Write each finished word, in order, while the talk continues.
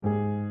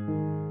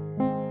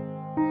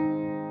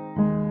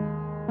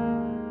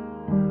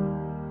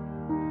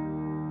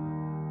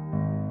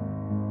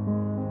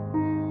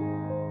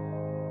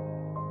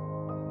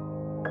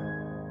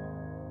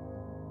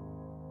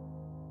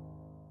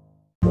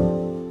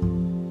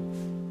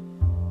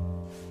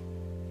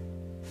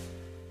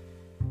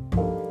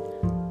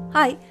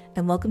Hi,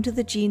 and welcome to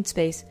the Gene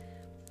Space,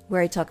 where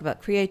I talk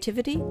about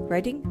creativity,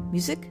 writing,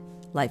 music,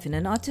 life in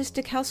an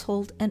autistic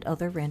household, and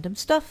other random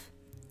stuff.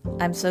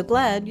 I'm so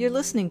glad you're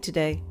listening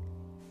today.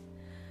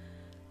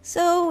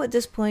 So, at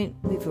this point,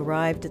 we've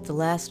arrived at the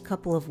last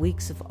couple of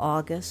weeks of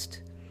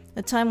August,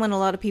 a time when a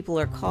lot of people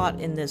are caught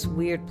in this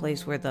weird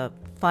place where the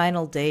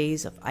final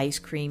days of ice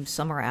cream,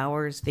 summer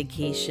hours,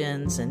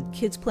 vacations, and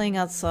kids playing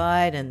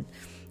outside and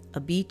a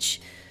beach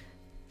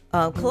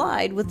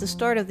collide with the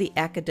start of the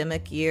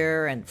academic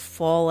year and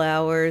fall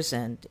hours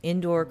and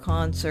indoor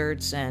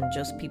concerts and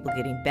just people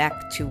getting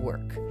back to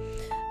work.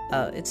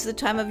 It's the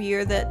time of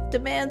year that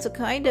demands a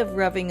kind of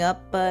revving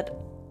up, but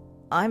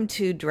I'm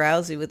too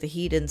drowsy with the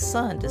heat and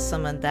sun to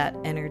summon that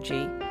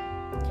energy.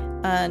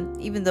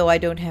 And even though I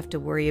don't have to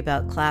worry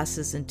about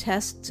classes and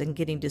tests and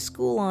getting to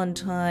school on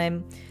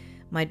time,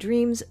 my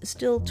dreams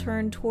still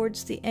turn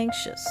towards the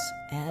anxious,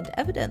 and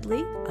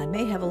evidently I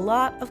may have a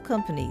lot of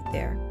company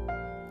there.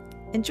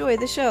 Enjoy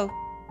the show.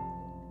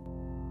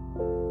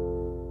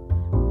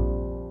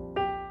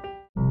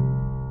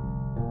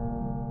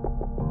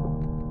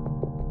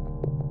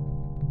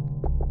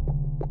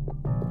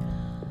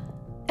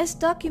 As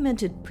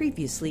documented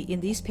previously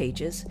in these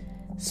pages,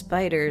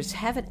 spiders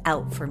have it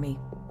out for me.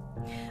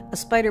 A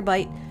spider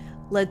bite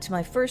led to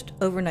my first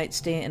overnight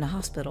stay in a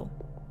hospital.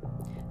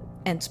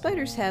 And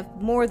spiders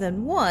have more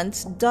than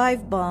once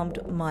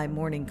dive-bombed my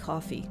morning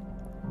coffee.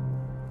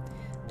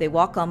 They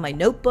walk on my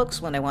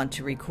notebooks when I want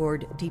to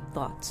record deep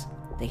thoughts.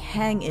 They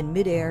hang in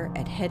midair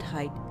at head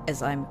height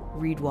as I'm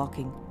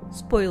read-walking,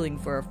 spoiling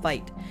for a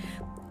fight.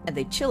 And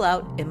they chill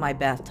out in my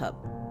bathtub.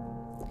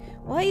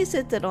 Why is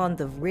it that on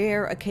the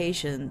rare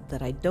occasion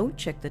that I don't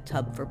check the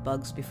tub for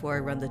bugs before I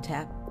run the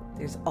tap,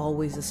 there's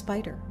always a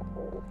spider?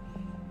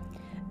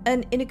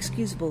 An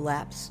inexcusable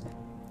lapse,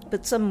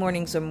 but some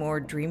mornings are more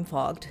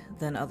dream-fogged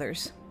than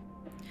others.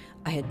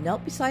 I had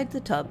knelt beside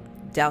the tub,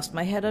 doused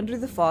my head under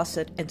the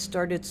faucet, and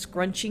started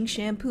scrunching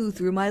shampoo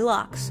through my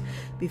locks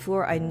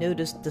before I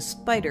noticed the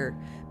spider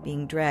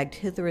being dragged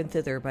hither and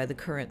thither by the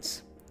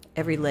currents,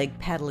 every leg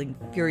paddling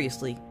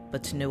furiously,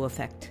 but to no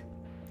effect.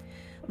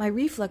 My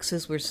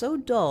reflexes were so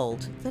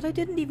dulled that I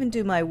didn't even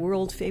do my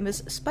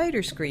world-famous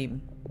spider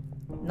scream.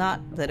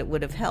 Not that it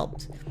would have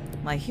helped.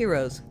 My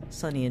heroes,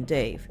 Sunny and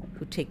Dave,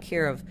 who take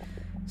care of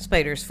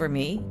spiders for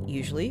me,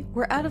 usually,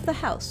 were out of the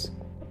house.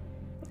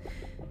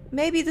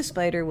 Maybe the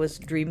spider was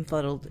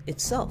dream-fuddled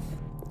itself.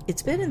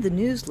 It's been in the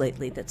news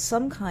lately that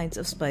some kinds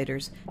of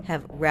spiders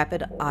have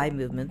rapid eye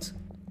movements,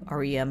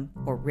 REM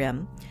or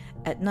REM,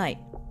 at night.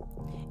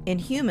 In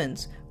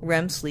humans,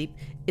 REM sleep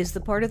is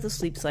the part of the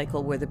sleep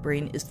cycle where the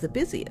brain is the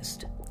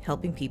busiest,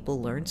 helping people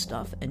learn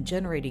stuff and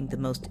generating the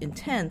most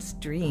intense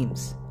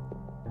dreams.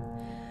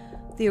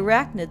 The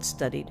arachnids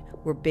studied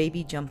were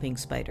baby jumping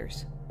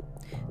spiders.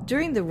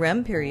 During the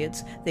REM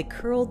periods, they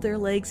curled their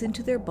legs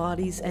into their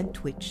bodies and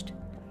twitched.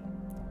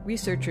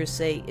 Researchers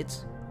say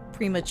it's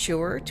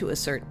premature to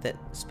assert that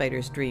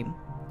spiders dream,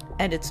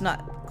 and it's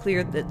not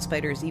clear that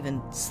spiders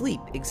even sleep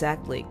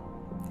exactly.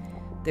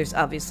 There's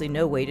obviously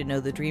no way to know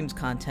the dream's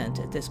content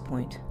at this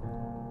point.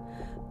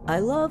 I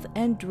love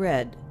and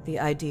dread the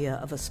idea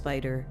of a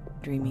spider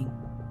dreaming.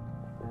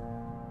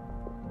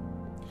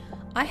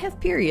 I have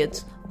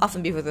periods,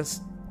 often before the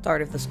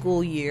start of the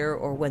school year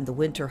or when the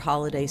winter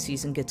holiday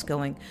season gets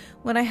going,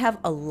 when I have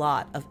a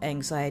lot of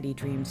anxiety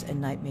dreams and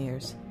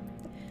nightmares.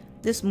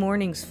 This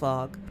morning's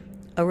fog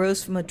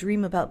arose from a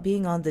dream about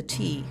being on the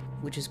T,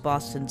 which is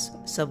Boston's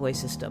subway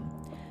system.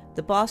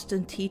 The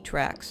Boston T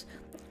tracks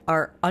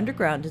are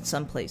underground in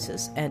some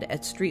places and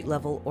at street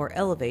level or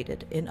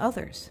elevated in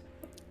others.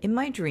 In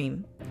my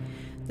dream,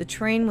 the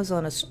train was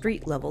on a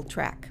street-level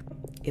track.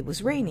 It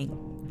was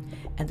raining,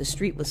 and the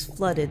street was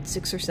flooded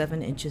 6 or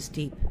 7 inches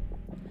deep.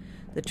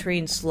 The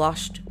train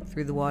sloshed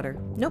through the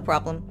water, no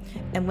problem,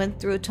 and went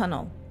through a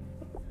tunnel.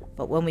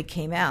 But when we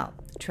came out,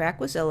 the track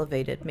was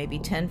elevated maybe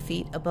 10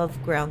 feet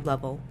above ground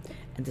level,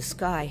 and the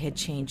sky had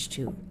changed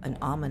to an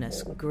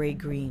ominous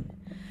gray-green,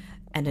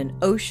 and an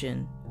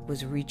ocean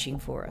was reaching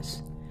for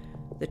us.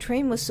 The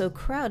train was so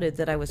crowded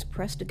that I was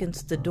pressed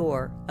against the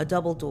door, a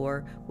double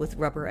door with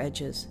rubber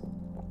edges.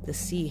 The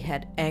sea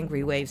had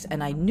angry waves,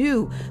 and I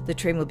knew the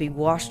train would be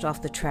washed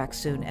off the track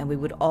soon, and we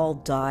would all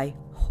die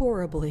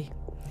horribly.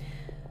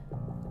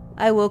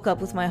 I woke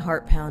up with my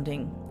heart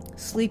pounding,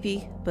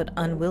 sleepy but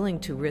unwilling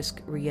to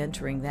risk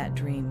re-entering that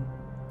dream.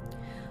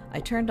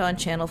 I turned on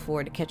Channel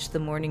 4 to catch the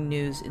morning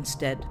news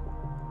instead.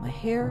 My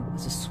hair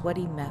was a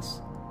sweaty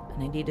mess,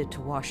 and I needed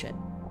to wash it.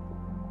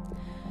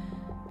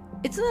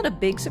 It's not a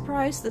big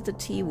surprise that the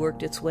T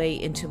worked its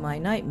way into my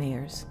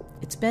nightmares.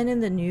 It's been in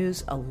the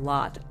news a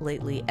lot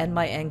lately, and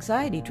my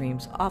anxiety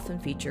dreams often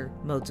feature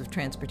modes of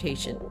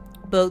transportation.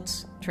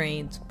 Boats,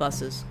 trains,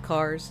 buses,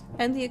 cars,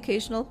 and the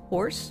occasional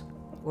horse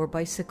or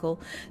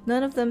bicycle.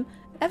 None of them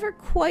ever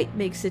quite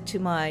makes it to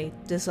my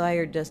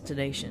desired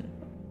destination.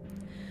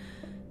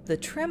 The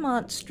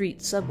Tremont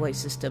Street subway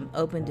system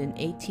opened in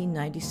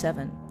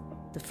 1897,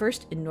 the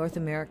first in North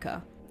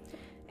America,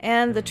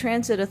 and the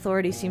transit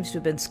authority seems to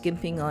have been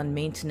skimping on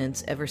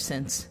maintenance ever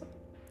since.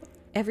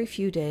 Every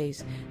few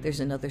days, there's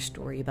another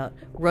story about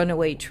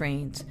runaway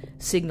trains,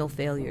 signal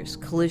failures,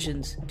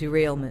 collisions,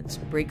 derailments,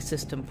 brake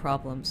system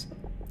problems.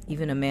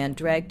 Even a man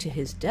dragged to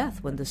his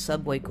death when the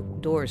subway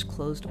doors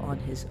closed on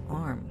his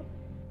arm.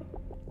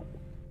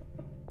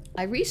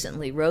 I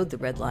recently rode the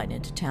Red Line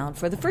into town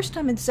for the first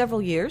time in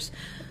several years,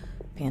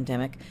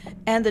 pandemic,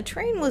 and the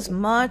train was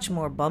much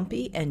more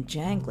bumpy and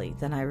jangly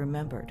than I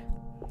remembered.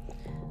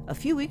 A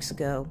few weeks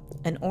ago,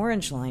 an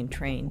Orange Line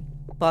train,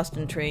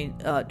 Boston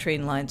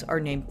train lines are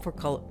named for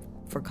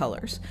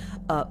colors,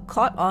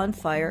 caught on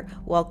fire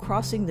while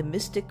crossing the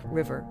Mystic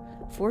River,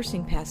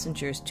 forcing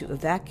passengers to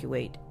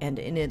evacuate and,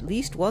 in at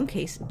least one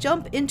case,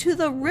 jump into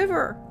the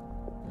river.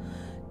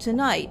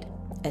 Tonight,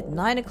 at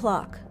 9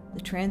 o'clock,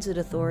 the Transit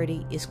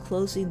Authority is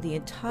closing the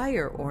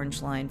entire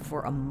Orange Line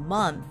for a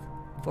month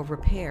for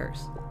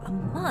repairs. A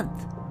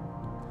month!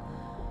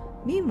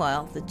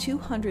 Meanwhile, the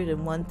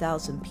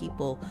 201,000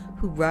 people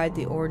who ride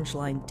the Orange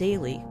Line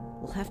daily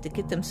will have to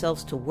get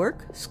themselves to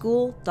work,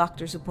 school,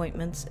 doctor's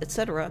appointments,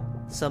 etc.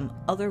 some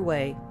other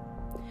way.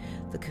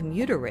 The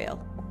commuter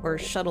rail, or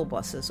shuttle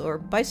buses, or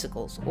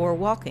bicycles, or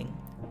walking.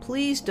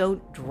 Please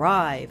don't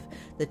drive,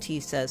 the T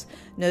says,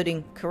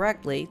 noting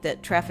correctly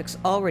that traffic's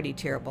already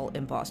terrible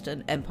in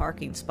Boston and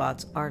parking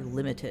spots are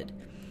limited.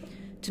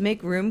 To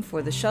make room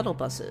for the shuttle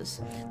buses,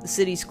 the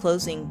city's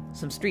closing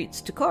some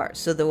streets to cars,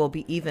 so there will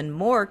be even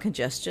more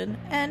congestion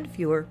and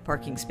fewer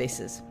parking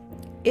spaces.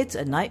 It's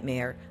a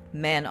nightmare,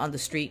 man on the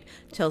street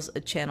tells a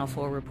Channel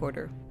 4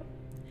 reporter.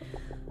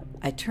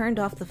 I turned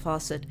off the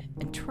faucet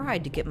and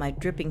tried to get my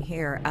dripping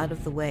hair out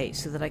of the way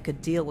so that I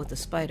could deal with the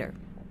spider.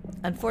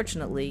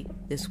 Unfortunately,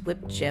 this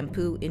whipped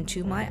shampoo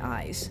into my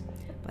eyes.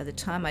 By the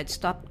time I'd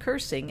stopped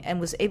cursing and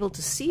was able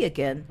to see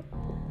again,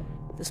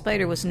 the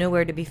spider was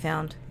nowhere to be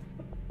found.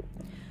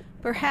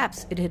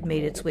 Perhaps it had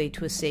made its way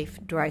to a safe,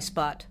 dry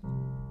spot.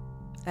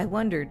 I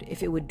wondered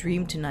if it would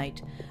dream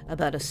tonight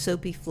about a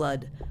soapy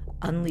flood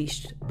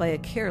unleashed by a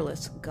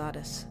careless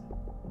goddess.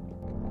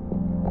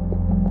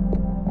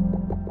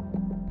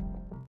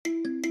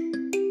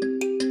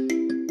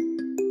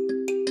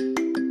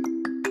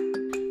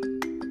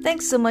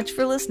 Thanks so much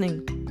for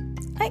listening.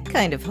 I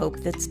kind of hope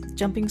that's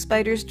jumping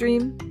spiders'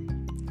 dream.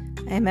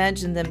 I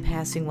imagine them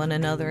passing one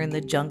another in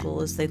the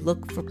jungle as they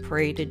look for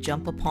prey to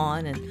jump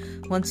upon,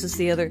 and one says to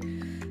the other,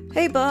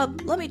 "Hey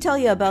Bob, let me tell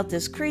you about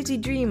this crazy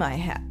dream I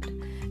had."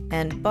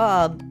 And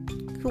Bob,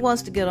 who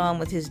wants to get on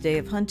with his day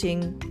of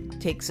hunting,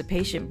 takes a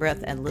patient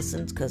breath and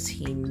listens because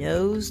he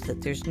knows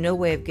that there's no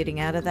way of getting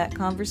out of that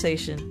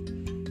conversation.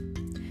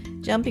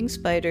 Jumping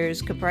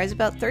spiders comprise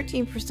about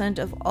 13%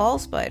 of all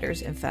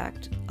spiders, in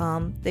fact.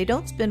 They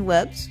don't spin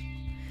webs,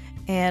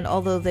 and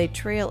although they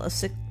trail a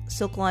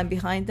silk line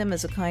behind them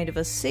as a kind of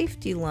a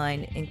safety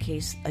line in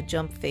case a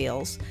jump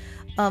fails,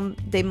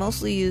 they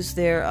mostly use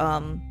their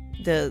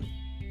the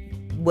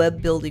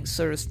web building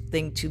sort of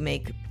thing to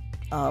make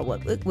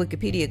what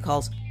Wikipedia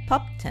calls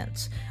pup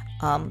tents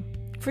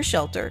for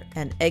shelter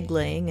and egg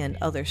laying and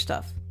other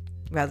stuff,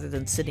 rather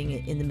than sitting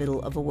in the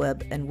middle of a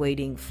web and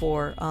waiting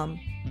for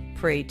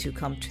prey to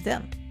come to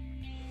them.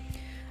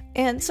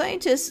 And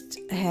scientists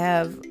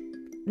have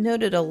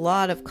noted a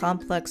lot of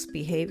complex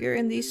behavior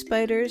in these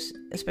spiders,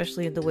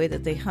 especially in the way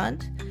that they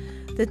hunt,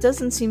 that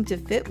doesn't seem to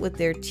fit with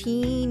their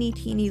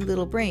teeny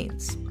little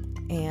brains.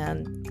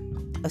 And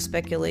a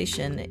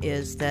speculation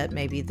is that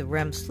maybe the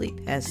REM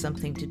sleep has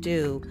something to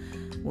do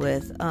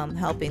with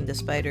helping the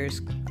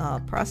spiders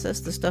process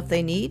the stuff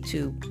they need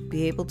to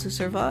be able to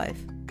survive.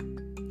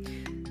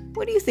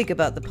 What do you think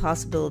about the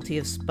possibility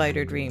of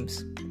spider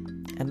dreams?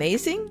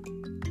 Amazing?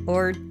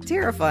 Or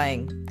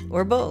terrifying?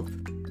 Or both?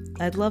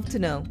 I'd love to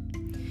know.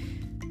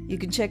 You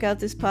can check out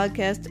this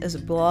podcast as a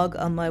blog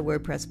on my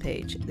WordPress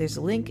page. There's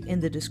a link in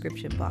the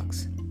description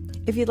box.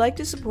 If you'd like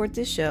to support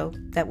this show,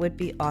 that would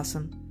be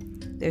awesome.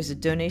 There's a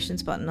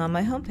donations button on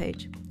my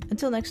homepage.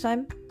 Until next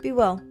time, be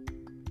well.